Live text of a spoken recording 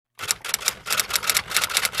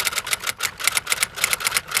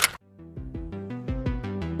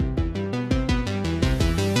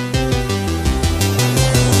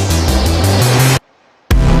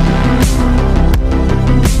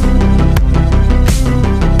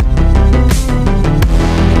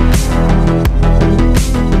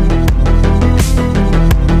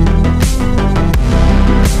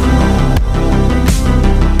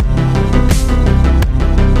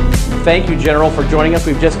Thank you, General, for joining us.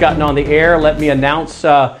 We've just gotten on the air. Let me announce,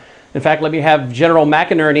 in fact, let me have General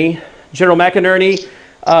McInerney. General McInerney,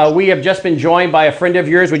 we have just been joined by a friend of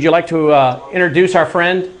yours. Would you like to introduce our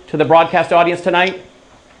friend to the broadcast audience tonight?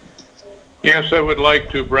 Yes, I would like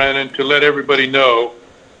to, Brandon, to let everybody know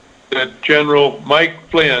that General Mike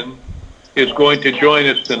Flynn is going to join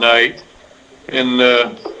us tonight in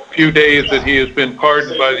the few days that he has been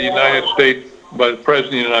pardoned by the United States, by the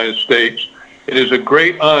President of the United States. It is a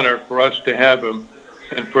great honor for us to have him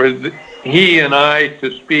and for he and I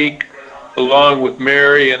to speak along with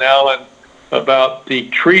Mary and Alan about the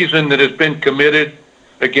treason that has been committed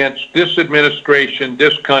against this administration,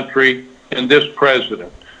 this country, and this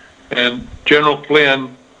president. And General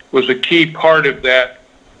Flynn was a key part of that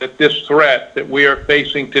this threat that we are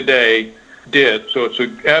facing today did. So it's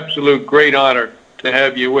an absolute great honor to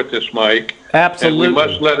have you with us, Mike. Absolutely. And we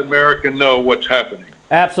must let America know what's happening.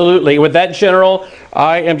 Absolutely. With that, General,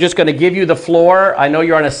 I am just going to give you the floor. I know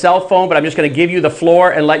you're on a cell phone, but I'm just going to give you the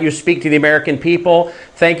floor and let you speak to the American people.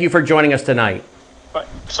 Thank you for joining us tonight.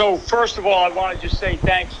 So first of all, I want to just say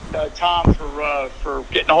thanks, Tom, for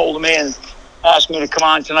getting a hold of me and asking me to come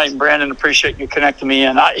on tonight. And Brandon, appreciate you connecting me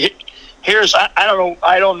in. I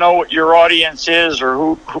don't know what your audience is or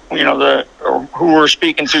who we're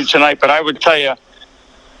speaking to tonight, but I would tell you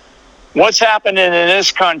what's happening in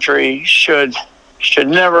this country should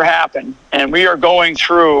never happen. And we are going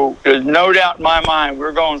through, there's no doubt in my mind,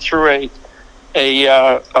 we're going through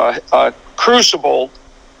a crucible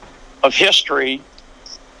of history.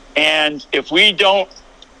 And if we don't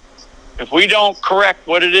correct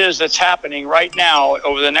what it is that's happening right now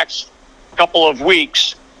over the next couple of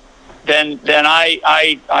weeks, then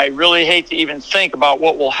I really hate to even think about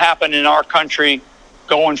what will happen in our country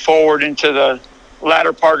going forward into the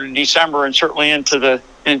latter part of December and certainly into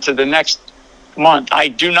the next month. I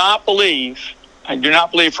do not believe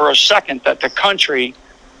for a second that the country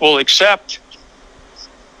will accept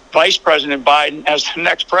Vice President Biden as the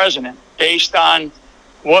next president based on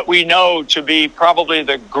what we know to be probably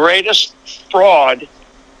the greatest fraud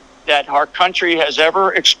that our country has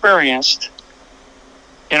ever experienced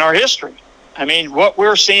in our history. I mean, what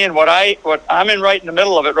we're seeing, what I'm in right in the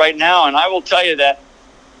middle of it right now, and I will tell you that,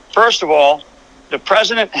 first of all, the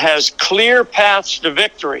president has clear paths to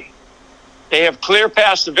victory. They have clear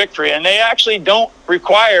paths to victory, and they actually don't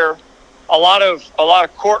require a lot of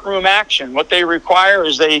courtroom action. What they require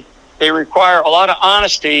is they require a lot of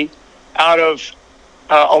honesty out of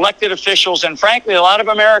elected officials and, frankly, a lot of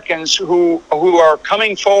Americans who are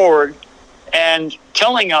coming forward and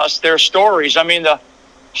telling us their stories. I mean, the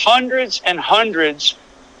hundreds and hundreds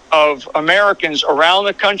of Americans around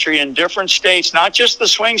the country in different states, not just the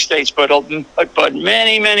swing states, but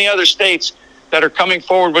many, many other states that are coming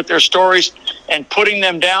forward with their stories and putting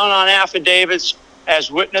them down on affidavits as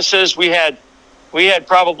witnesses. We had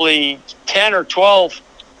probably 10 or 12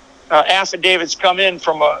 affidavits come in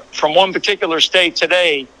from one particular state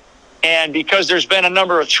today, and because there's been a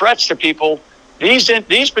number of threats to people,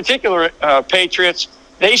 these particular patriots,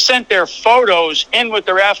 they sent their photos in with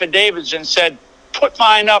their affidavits and said, "Put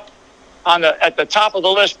mine up at the top of the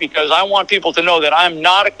list because I want people to know that I'm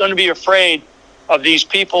not going to be afraid of these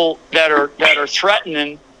people that are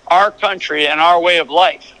threatening our country and our way of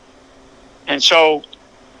life." And so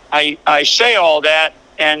I say all that,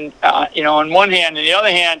 and on one hand, and the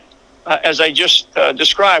other hand, as I just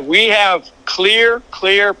described, we have clear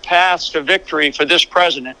paths to victory for this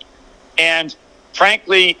president. And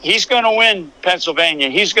frankly, he's going to win Pennsylvania.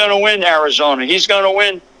 He's going to win Arizona. He's going to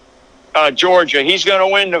win Georgia. He's going to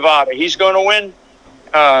win Nevada. He's going to win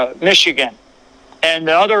Michigan. And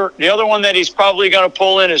the other one that he's probably going to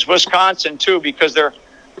pull in is Wisconsin too, because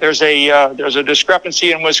there's a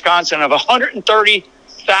discrepancy in Wisconsin of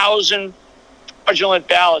 130,000 fraudulent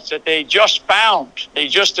ballots that they just found, they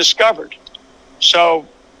just discovered. So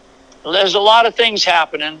there's a lot of things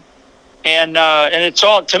happening, and it's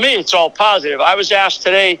all, to me, it's all positive. I was asked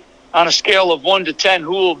today on a scale of 1 to 10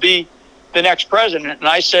 who will be the next president, and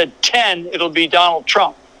I said 10, it'll be Donald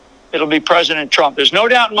Trump. It'll be President Trump. There's no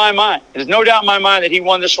doubt in my mind. There's no doubt in my mind that he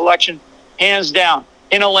won this election hands down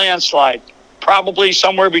in a landslide, probably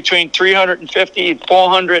somewhere between 350 and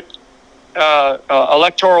 400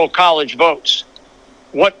 electoral college votes.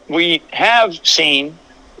 What we have seen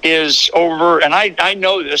is over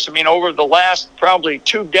the last probably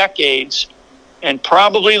 2 decades and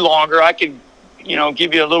probably longer. I could,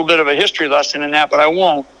 give you a little bit of a history lesson in that, but I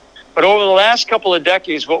won't. But over the last couple of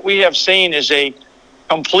decades, what we have seen is a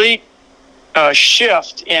complete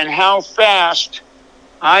shift in how fast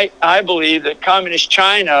I believe that Communist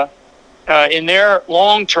China, in their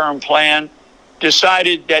long-term plan,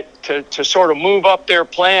 decided that to sort of move up their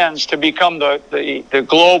plans to become the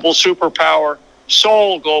global superpower,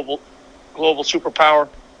 sole global superpower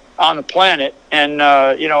on the planet. And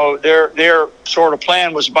their sort of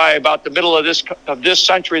plan was by about the middle of this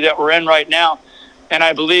century that we're in right now. And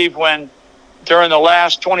I believe during the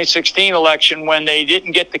last 2016 election, when they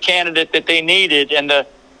didn't get the candidate that they needed and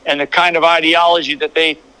the kind of ideology that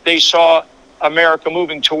they saw America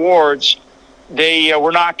moving towards, they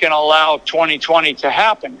were not going to allow 2020 to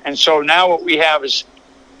happen. And so now what we have is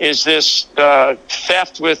this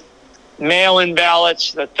theft with mail-in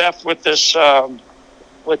ballots, the theft with this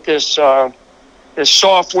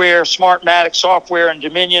software, Smartmatic software,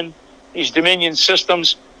 and these Dominion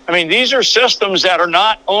systems. I mean, these are systems that are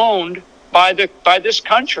not owned by this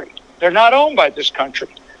country. They're not owned by this country.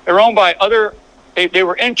 They're owned by other. They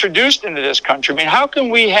were introduced into this country. I mean, how can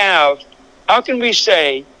we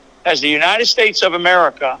say, as the United States of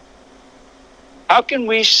America, how can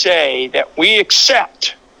we say that we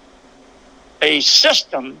accept a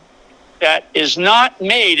system that is not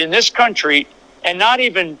made in this country, and not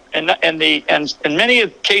even and in many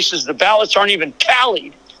cases the ballots aren't even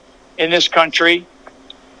tallied in this country?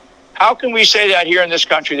 How can we say that here in this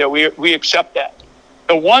country, that we accept that?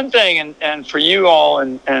 The one thing, and for you all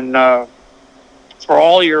and for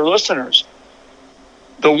all your listeners,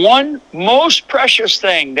 the one most precious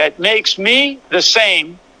thing that makes me the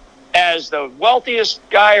same as the wealthiest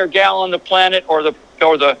guy or gal on the planet, or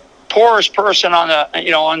the poorest person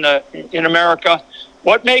in America,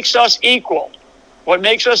 what makes us equal? What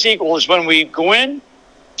makes us equal is when we go in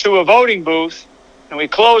to a voting booth and we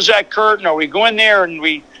close that curtain, or we go in there and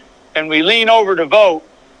we lean over to vote.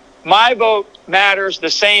 My vote matters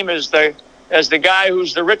the same as the guy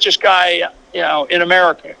who's the richest guy, in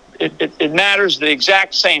America. It matters the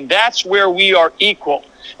exact same. That's where we are equal,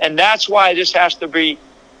 and that's why this has to be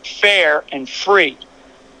fair and free.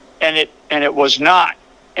 And it was not.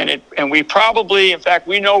 And we probably, in fact,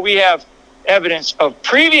 we know we have evidence of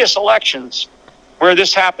previous elections where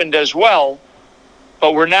this happened as well,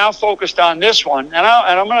 but we're now focused on this one. And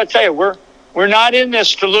I'm going to tell you, we're not in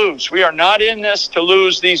this to lose. We are not in this to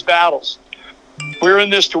lose these battles. We're in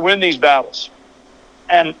this to win these battles.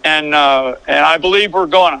 And I believe we're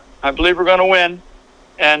gonna. I believe we're gonna win.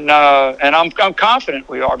 And I'm confident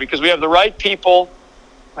we are, because we have the right people,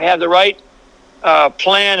 we have the right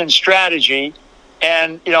plan and strategy,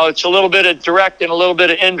 and it's a little bit of direct and a little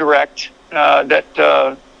bit of indirect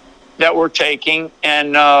that we're taking,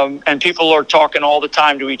 and people are talking all the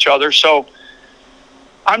time to each other. So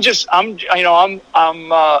I'm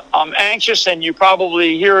anxious, and you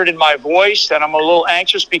probably hear it in my voice that I'm a little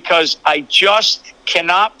anxious, because I just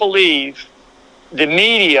cannot believe the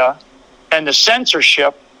media and the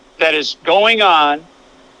censorship that is going on.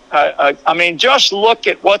 I mean, just look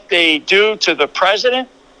at what they do to the President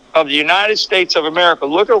of the United States of America.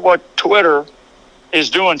 Look at what Twitter is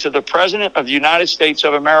doing to the President of the United States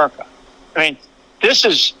of America. I mean,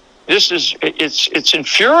 it's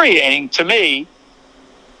infuriating to me.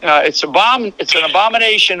 It's an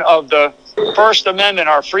abomination of the First Amendment,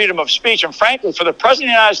 our freedom of speech. And frankly, for the President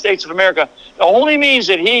of the United States of America, the only means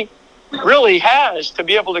that he really has to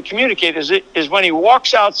be able to communicate is when he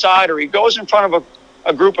walks outside, or he goes in front of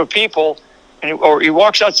a group of people, or he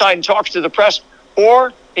walks outside and talks to the press,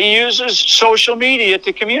 or he uses social media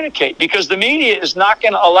to communicate, because the media is not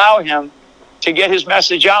going to allow him to get his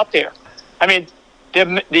message out there. I mean,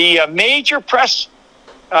 the major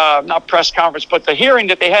not press conference, but the hearing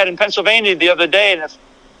that they had in Pennsylvania the other day,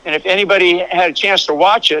 and if anybody had a chance to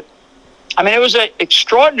watch it, I mean, it was an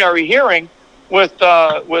extraordinary hearing with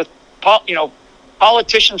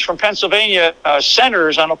politicians from Pennsylvania,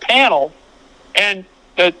 senators on a panel, and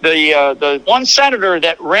the one senator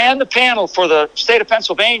that ran the panel for the state of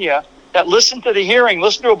Pennsylvania, that listened to the hearing,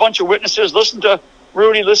 listened to a bunch of witnesses, listened to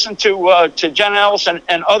Rudy, listened to Jen Ellis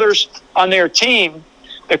and others on their team.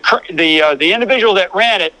 The individual that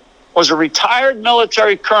ran it was a retired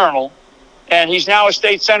military colonel, and he's now a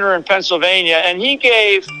state senator in Pennsylvania. And he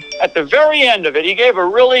gave, at the very end of it, he gave a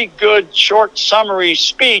really good short summary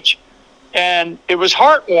speech, and it was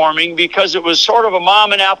heartwarming, because it was sort of a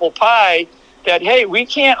mom and apple pie that, hey, we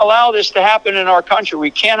can't allow this to happen in our country.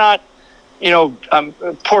 We cannot,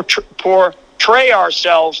 portray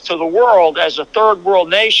ourselves to the world as a third world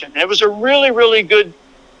nation. And it was a really, really good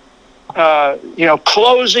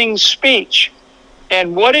closing speech.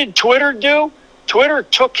 And what did Twitter do? Twitter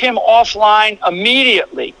took him offline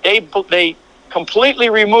immediately. They completely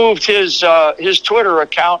removed his Twitter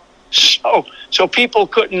account, so people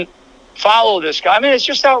couldn't follow this guy. I mean, it's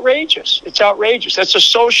just outrageous. It's outrageous. That's a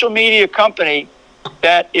social media company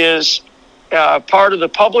that is part of the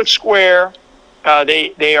public square,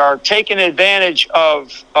 They are taking advantage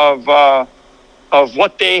of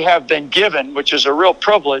what they have been given, which is a real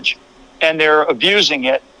privilege, and they're abusing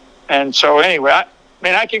it. And so anyway,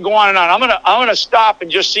 I could go on and on. I'm gonna stop and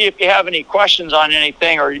just see if you have any questions on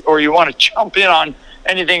anything, or you want to jump in on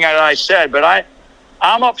anything that I said. But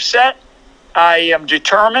I'm upset. I am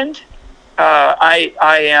determined. I'm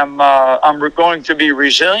going to be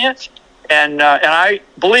resilient, and I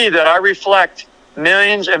believe that I reflect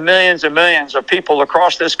millions and millions and millions of people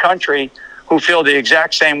across this country who feel the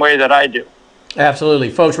exact same way that I do. Absolutely.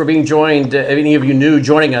 Folks, we're being joined, if any of you new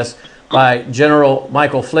joining us, by General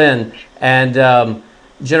Michael Flynn. And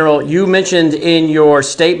General, you mentioned in your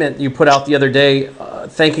statement you put out the other day,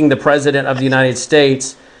 thanking the President of the United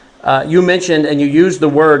States, you mentioned and you used the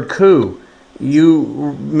word coup.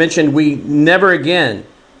 You mentioned we never again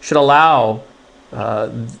should allow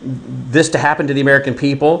this to happen to the American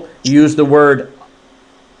people. You used the word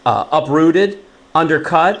uprooted,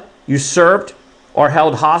 undercut, usurped, or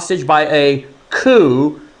held hostage by a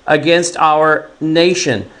coup against our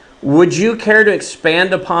nation. Would you care to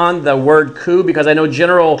expand upon the word coup? Because I know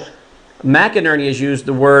General McInerney has used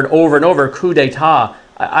the word over and over, coup d'etat.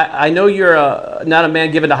 I know you're not a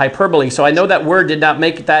man given to hyperbole, so I know that word did not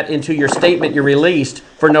make that into your statement you released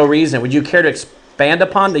for no reason. Would you care to expand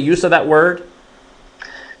upon the use of that word?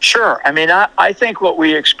 Sure. I think what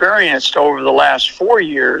we experienced over the last 4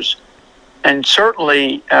 years, and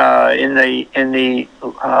certainly in the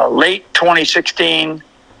late 2016,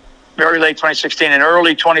 very late 2016 and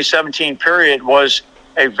early 2017 period, was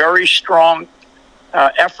a very strong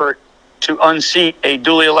effort to unseat a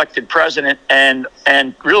duly elected president and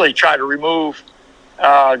really try to remove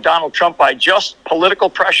Donald Trump by just political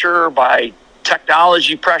pressure, by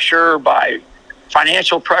technology pressure, by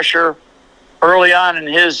financial pressure early on in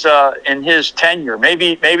his tenure.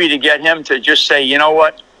 Maybe to get him to just say, you know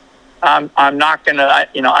what, I'm not gonna,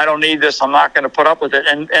 I don't need this. I'm not gonna put up with it,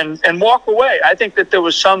 and walk away. I think that there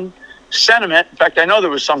was some sentiment. In fact, I know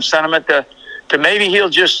there was some sentiment to maybe he'll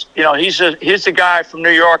just, he's a guy from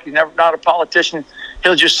New York. He's not a politician.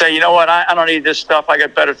 He'll just say, you know what, I don't need this stuff. I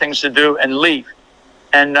got better things to do, and leave.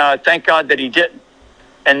 And thank God that he didn't.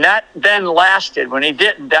 And that then lasted. When he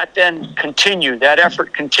didn't, that then continued. That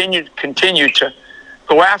effort continued to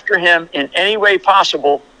go after him in any way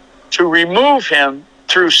possible to remove him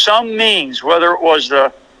through some means, whether it was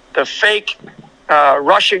the fake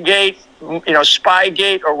Russiagate,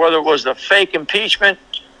 Spygate, or whether it was the fake impeachment,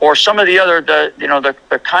 or some of the other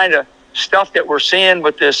the kind of stuff that we're seeing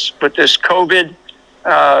with this COVID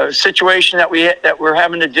situation that we're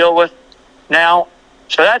having to deal with now.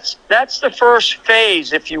 So that's the first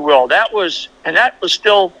phase, if you will. That was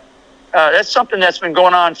still that's something that's been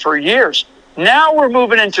going on for years. Now we're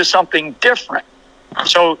moving into something different.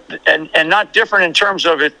 So and not different in terms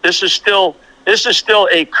of it. This is still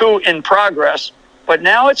a coup in progress, but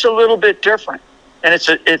now it's a little bit different. And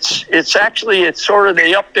it's actually sort of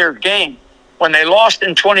they upped their game. When they lost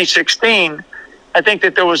in 2016, I think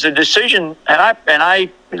that there was a decision, and I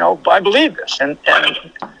believe this,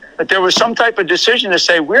 but there was some type of decision to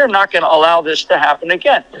say we're not going to allow this to happen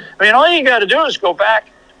again. All you got to do is go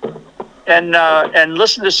back and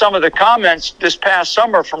listen to some of the comments this past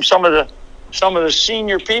summer from some of the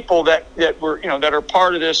senior people that were that are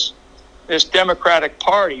part of this Democratic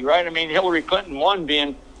Party, right? Hillary Clinton won,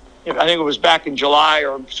 being, I think it was back in July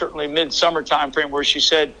or certainly mid-summer time frame, where she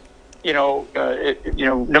said, no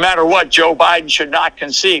matter what, Joe Biden should not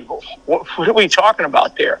concede. What are we talking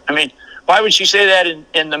about there? Why would she say that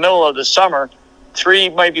in the middle of the summer, 3,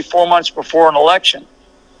 maybe 4 months before an election?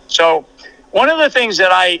 So one of the things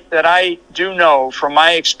that I do know from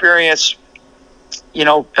my experience, in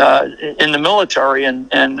the military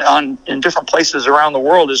and in different places around the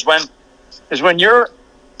world, is when your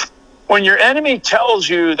enemy tells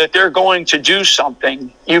you that they're going to do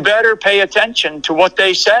something, you better pay attention to what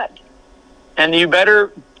they said. And you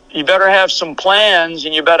better have some plans,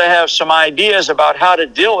 and you better have some ideas about how to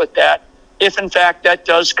deal with that if in fact that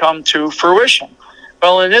does come to fruition.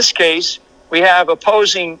 Well, in this case, we have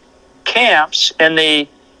opposing camps in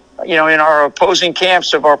our opposing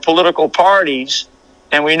camps of our political parties,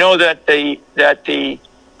 and we know that the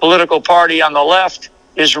political party on the left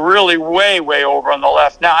is really way over on the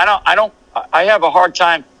left. Now, I have a hard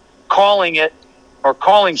time calling it or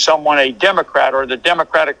calling someone a Democrat or the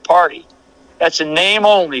Democratic Party. That's a name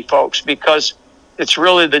only, folks, because it's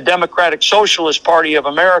really the Democratic Socialist Party of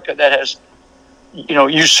America that has,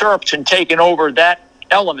 usurped and taken over that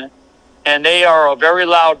element, and they are a very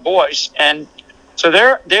loud voice. And so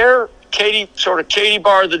they're Katie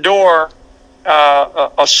bar the door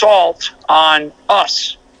assault on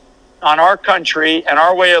us, on our country and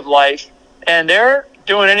our way of life, and they're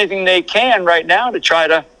doing anything they can right now to try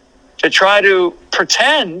to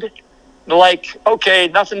pretend like, okay,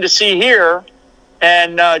 nothing to see here,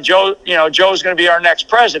 and Joe's going to be our next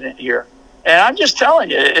president here. And I'm just telling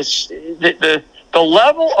you, it's the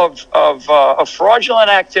level of fraudulent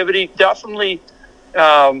activity, definitely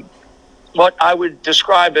what I would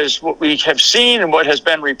describe as what we have seen and what has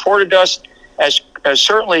been reported to us as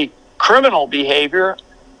certainly criminal behavior.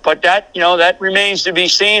 But that remains to be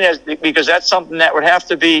seen, because that's something that would have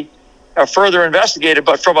to be further investigated.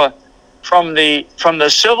 But from the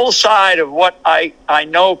civil side of what I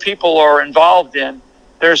know people are involved in,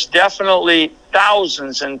 there's definitely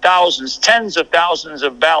thousands and thousands, tens of thousands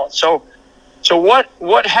of ballots. So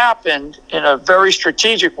what happened in a very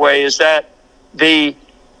strategic way is that the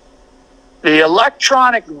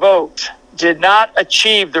electronic vote did not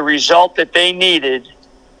achieve the result that they needed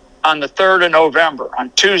on the 3rd of November,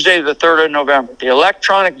 on Tuesday, the 3rd of November. The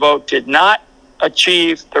electronic vote did not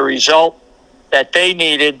achieve the result that they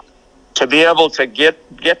needed to be able to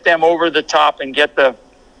get them over the top and get the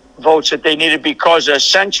votes that they needed, because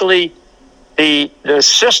essentially the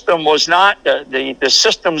system was not, the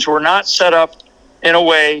systems were not set up in a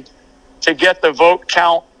way to get the vote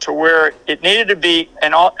count to where it needed to be,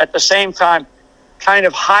 and at the same time kind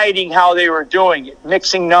of hiding how they were doing it,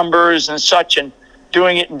 mixing numbers and such, and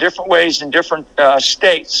doing it in different ways in different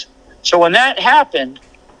states. So when that happened,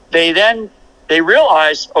 they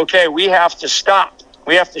realized, okay, we have to stop.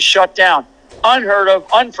 We have to shut down. Unheard of,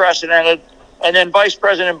 unprecedented. And then Vice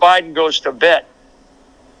President Biden goes to bed.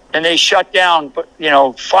 And they shut down,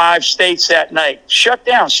 5 states that night. Shut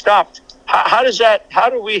down, stopped. How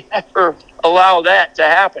do we ever allow that to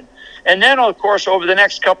happen? And then, of course, over the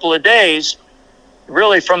next couple of days,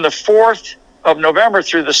 really from the 4th of November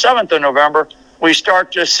through the 7th of November, we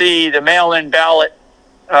start to see the mail-in ballot,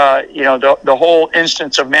 the whole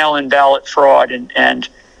instance of mail-in ballot fraud. And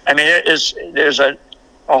I mean, there's a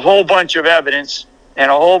whole bunch of evidence and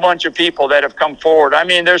a whole bunch of people that have come forward. I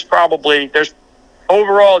mean, there's probably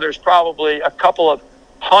a couple of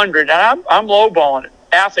hundred, and I'm lowballing it,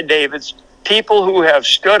 affidavits, people who have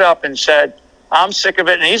stood up and said, I'm sick of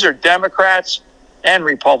it. And these are Democrats and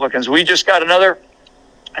Republicans. We just got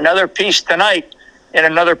another piece tonight in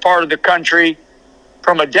another part of the country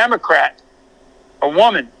from a Democrat, a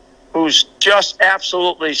woman who's just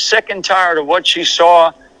absolutely sick and tired of what she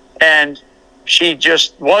saw, and she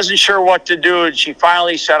just wasn't sure what to do, and she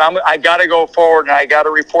finally said, I got to go forward, and I got to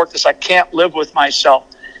report this. I can't live with myself.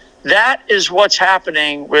 That is what's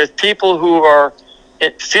happening with people who are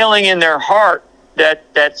feeling in their heart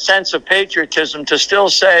that sense of patriotism to still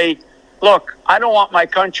say, look, I don't want my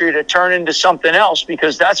country to turn into something else,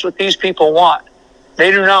 because that's what these people want. They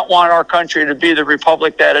do not want our country to be the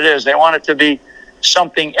republic that it is. They want it to be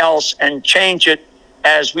something else and change it,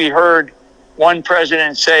 as we heard one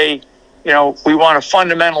president say, we want to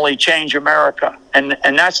fundamentally change America. And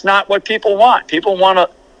that's not what people want. People want to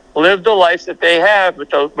live the life that they have with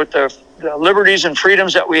the liberties and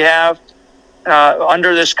freedoms that we have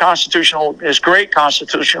under this great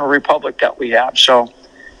constitutional republic that we have. So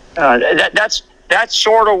that's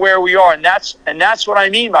sort of where we are, and that's what I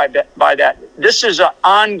mean by that. This is an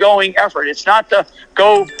ongoing effort. It's not to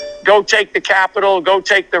go take the Capitol, go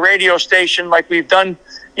take the radio station like we've done,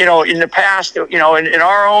 in the past, in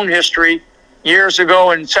our own history, years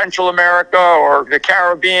ago in Central America or the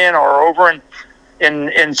Caribbean or over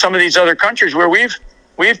in some of these other countries where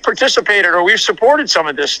we've participated or we've supported some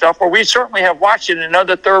of this stuff, or we certainly have watched it in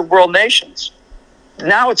other third world nations.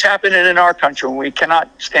 Now it's happening in our country, and we cannot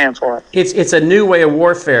stand for it. It's a new way of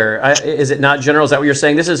warfare, is it not, General? Is that what you're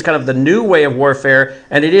saying? This is kind of the new way of warfare,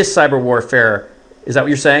 and it is cyber warfare. Is that what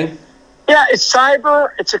you're saying? Yeah, it's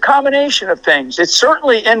cyber. It's a combination of things. It's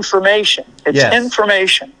certainly information. It's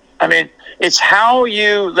information. I mean, it's how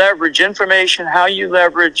you leverage information, how you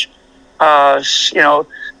leverage, the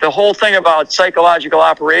whole thing about psychological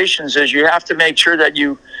operations is you have to make sure that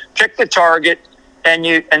you pick the target, and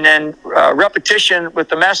then repetition with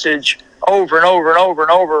the message over and over and over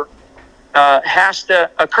and over has to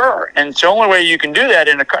occur. And it's the only way you can do that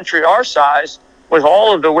in a country our size, with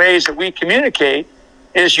all of the ways that we communicate,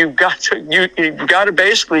 is you've got to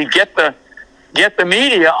basically get the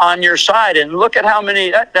media on your side. And look at how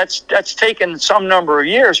many that's taken some number of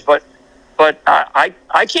years, but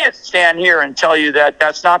I can't stand here and tell you that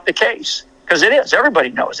that's not the case, because it is. Everybody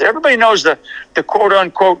knows it. Everybody knows the quote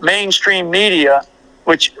unquote mainstream media,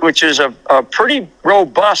 which is a pretty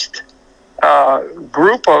robust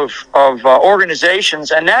group of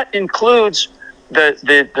organizations, and that includes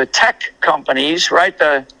the tech companies, right?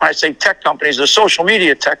 When I say tech companies, the social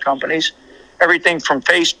media tech companies, everything from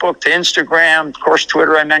Facebook to Instagram, of course,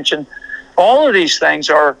 Twitter I mentioned, all of these things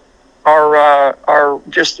are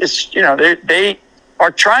just, it's, you know, they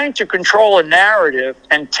are trying to control a narrative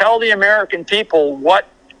and tell the American people what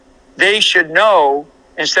they should know,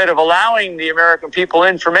 instead of allowing the American people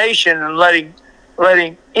information and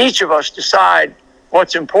letting each of us decide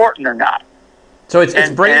what's important or not. So it's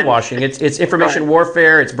brainwashing. It's information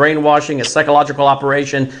warfare. It's brainwashing. It's psychological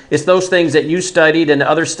operation. It's those things that you studied and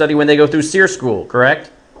others study when they go through SEER school,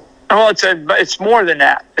 correct? Well, it's more than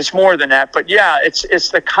that. It's more than that. But yeah, it's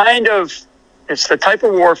the type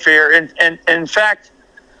of warfare. And in fact,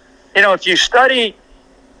 you know, if you study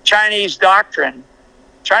Chinese doctrine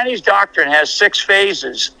has 6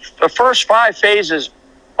 phases. The first 5 phases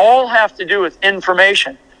all have to do with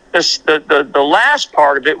information. The last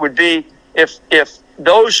part of it would be if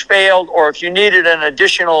those failed, or if you needed an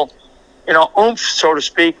additional, you know, oomph, so to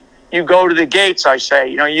speak, you go to the gates, I say.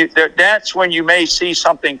 You know, that's when you may see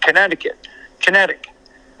something kinetic.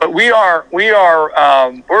 But we're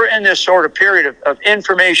in this sort of period of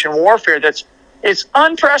information warfare it's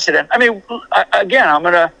unprecedented. I mean, again, I'm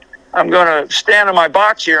gonna stand on my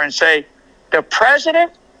box here and say the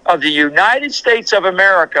President of the United States of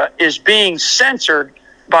America is being censored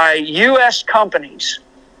by U.S. companies.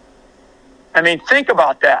 I mean, think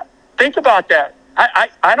about that.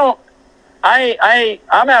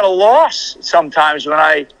 I'm at a loss sometimes when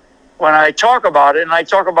I talk about it, and I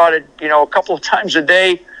talk about it, you know, a couple of times a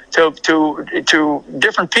day to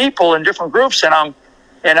different people in different groups, and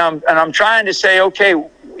I'm trying to say, okay,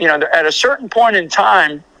 you know, at a certain point in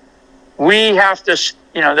time, we have to,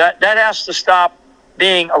 you know, that has to stop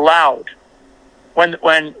being allowed. When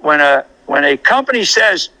a company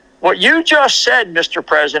says what you just said, Mr.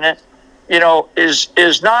 President, you know,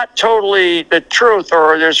 is not totally the truth,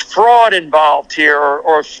 or there's fraud involved here,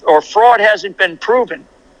 or fraud hasn't been proven.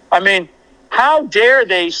 I mean, how dare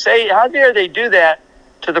they do that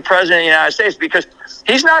to the President of the United States? Because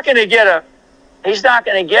he's not going to get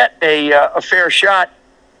a fair shot,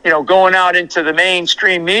 you know, going out into the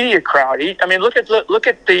mainstream media crowd. I mean, look at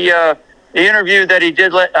the interview that he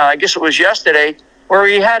did. I guess it was yesterday, where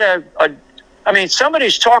he had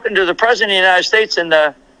somebody's talking to the President of the United States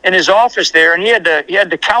in his office there, and he had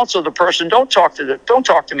to counsel the person, don't talk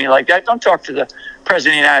to me like that. Don't talk to the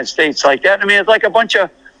President of the United States like that. I mean, it's like a bunch of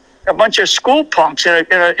school punks in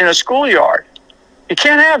a schoolyard. You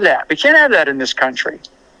can't have that. We can't have that in this country.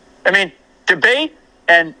 I mean, debate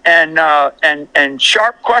and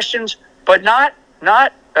sharp questions, but not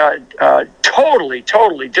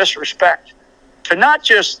totally disrespect to not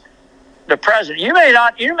just the president. You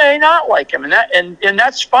may not like him, and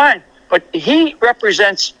that's fine. But he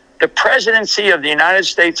represents the presidency of the United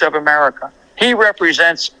States of America. He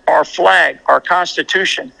represents our flag, our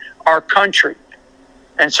Constitution, our country.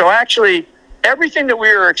 And so actually, everything that we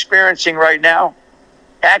are experiencing right now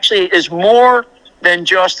actually is more than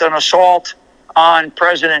just an assault on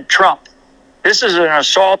President Trump. This is an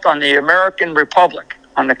assault on the American Republic,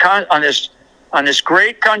 on this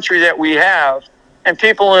great country that we have. And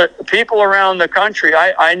people around the country,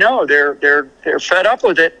 I know they're fed up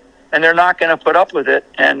with it, and they're not going to put up with it.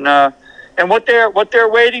 And what they're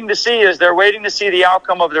waiting to see is the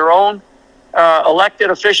outcome of their own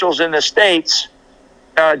elected officials in the states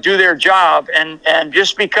do their job. And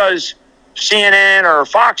just because CNN or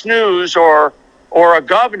Fox News or a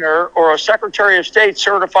governor or a secretary of state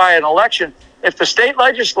certify an election, if the state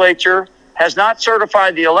legislature has not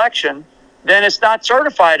certified the election, then it's not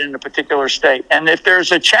certified in a particular state. And if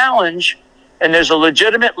there's a challenge, and there's a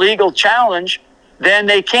legitimate legal challenge, then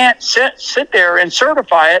they can't sit there and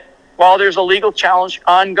certify it while there's a legal challenge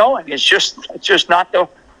ongoing. It's just not the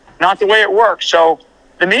way it works. So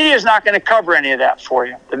the media is not going to cover any of that for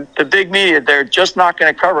you. The big media, they're just not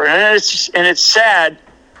going to cover it. And it's sad,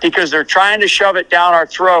 because they're trying to shove it down our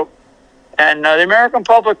throat. And the American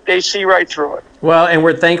public, they see right through it. Well, and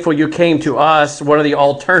we're thankful you came to us, one of the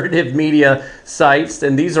alternative media sites,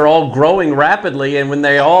 and these are all growing rapidly. And when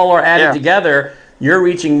they all are added together, you're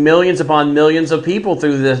reaching millions upon millions of people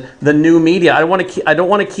through the new media. I don't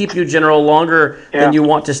want to keep you, General, longer than you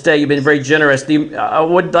want to stay. You've been very generous. I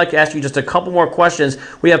would like to ask you just a couple more questions.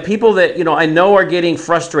 We have people that, you know, I know are getting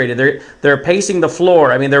frustrated. They're pacing the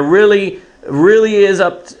floor. I mean, they're really is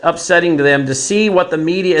upsetting to them to see what the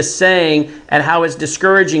media is saying and how it's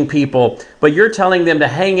discouraging people. But you're telling them to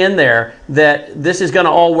hang in there, that this is going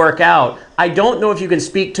to all work out. I don't know if you can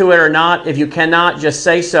speak to it or not. If you cannot, just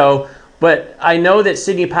say so. But I know that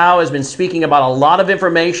Sidney Powell has been speaking about a lot of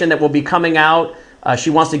information that will be coming out.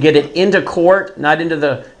 She wants to get it into court, not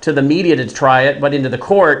to the media to try it, but into the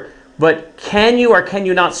court. But can you or can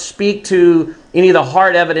you not speak to any of the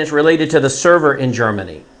hard evidence related to the server in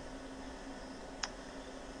Germany?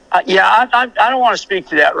 Yeah, I don't want to speak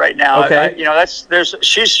to that right now. Okay.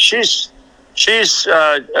 She's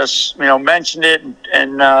mentioned it,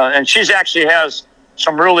 and she's actually has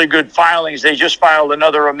some really good filings. They just filed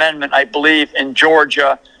another amendment, I believe, in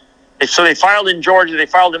Georgia. So they filed in Georgia, they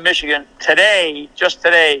filed in Michigan today, just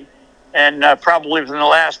today, and probably within the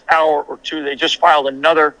last hour or two, they just filed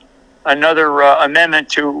another amendment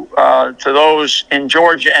to those in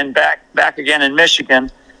Georgia and back again in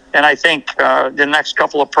Michigan. And I think the next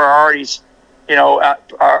couple of priorities,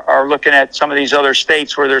 are looking at some of these other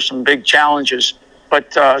states where there's some big challenges.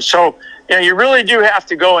 But you really do have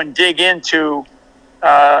to go and dig into,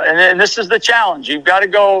 and this is the challenge. You've got to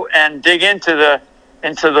go and dig into the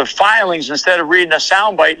filings instead of reading a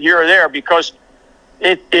soundbite here or there, because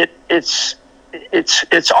it's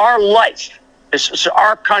our life. This is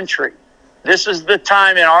our country. This is the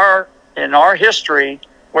time in our history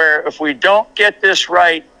where if we don't get this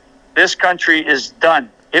right, this country is done.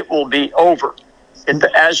 It will be over,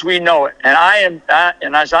 as we know it. And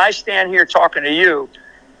and as I stand here talking to you,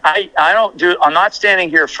 I'm not standing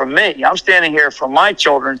here for me. I'm standing here for my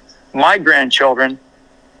children, my grandchildren,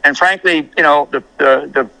 and frankly,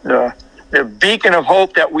 the beacon of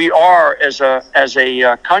hope that we are as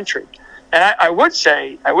a country. And I would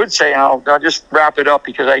say, and I'll just wrap it up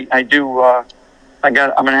because I'm going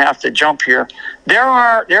to have to jump here. There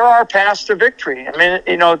are paths to victory. I mean,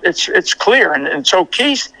 it's clear. And so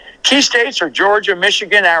key states are Georgia,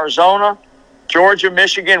 Michigan, Arizona, Georgia,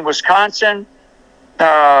 Michigan, Wisconsin,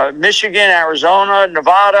 Michigan, Arizona,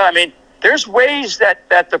 Nevada. I mean, there's ways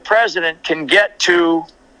that the president can get to,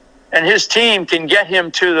 and his team can get him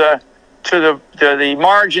to the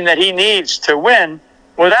margin that he needs to win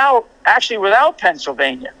without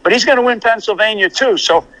Pennsylvania. But he's going to win Pennsylvania too.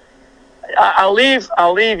 So I'll leave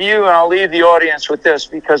you and I'll leave the audience with this,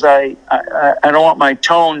 because I don't want my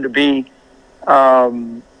tone to be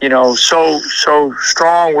so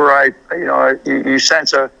strong where you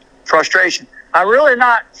sense a frustration. I'm really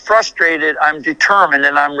not frustrated. I'm determined,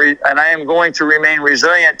 and I am going to remain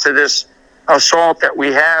resilient to this assault that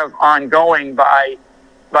we have ongoing by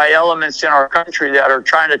elements in our country that are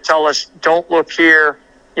trying to tell us, don't look here,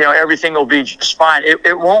 everything will be just fine.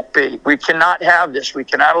 It won't be. We cannot have this. We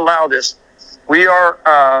cannot allow this. We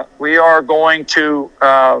are going to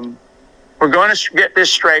we're going to get this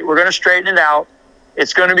straight. We're going to straighten it out.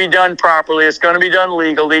 It's going to be done properly. It's going to be done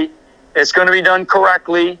legally. It's going to be done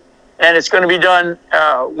correctly, and it's going to be done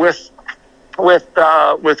with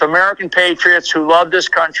American patriots who love this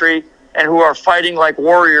country and who are fighting like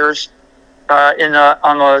warriors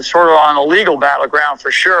on a legal battleground for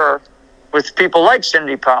sure, with people like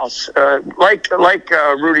Cindy Pals, like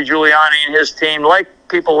Rudy Giuliani and his team, like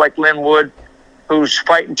people like Lynn Wood, who's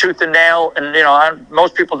fighting tooth and nail. And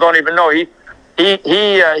most people don't even know his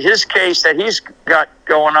case that he's got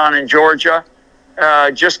going on in Georgia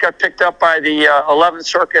just got picked up by the 11th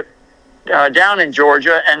Circuit down in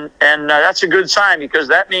Georgia, and that's a good sign, because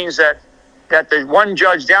that means that the one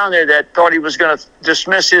judge down there that thought he was going to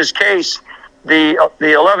dismiss his case, the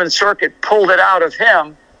 11th Circuit pulled it out of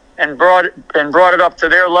him and brought it up to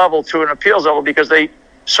their level, to an appeals level, because they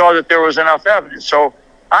saw that there was enough evidence. So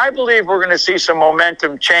I believe we're going to see some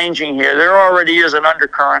momentum changing here. There already is an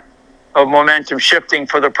undercurrent of momentum shifting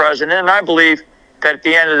for the president, and I believe that at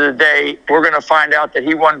the end of the day, we're going to find out that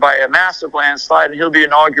he won by a massive landslide, and he'll be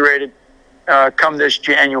inaugurated come this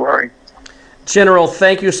January. General,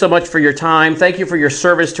 thank you so much for your time. Thank you for your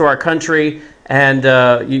service to our country, and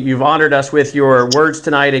you've honored us with your words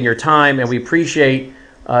tonight and your time, and we appreciate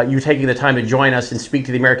you taking the time to join us and speak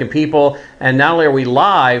to the American people. And not only are we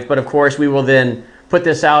live, but of course we will then put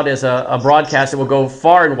this out as a broadcast that will go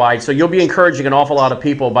far and wide. So you'll be encouraging an awful lot of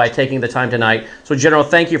people by taking the time tonight. So General,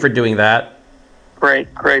 thank you for doing that. Great,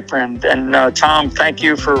 friend. And Tom, thank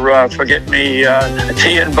you for getting me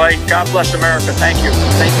the invite. God bless America. Thank you.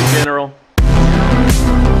 Thank you, General.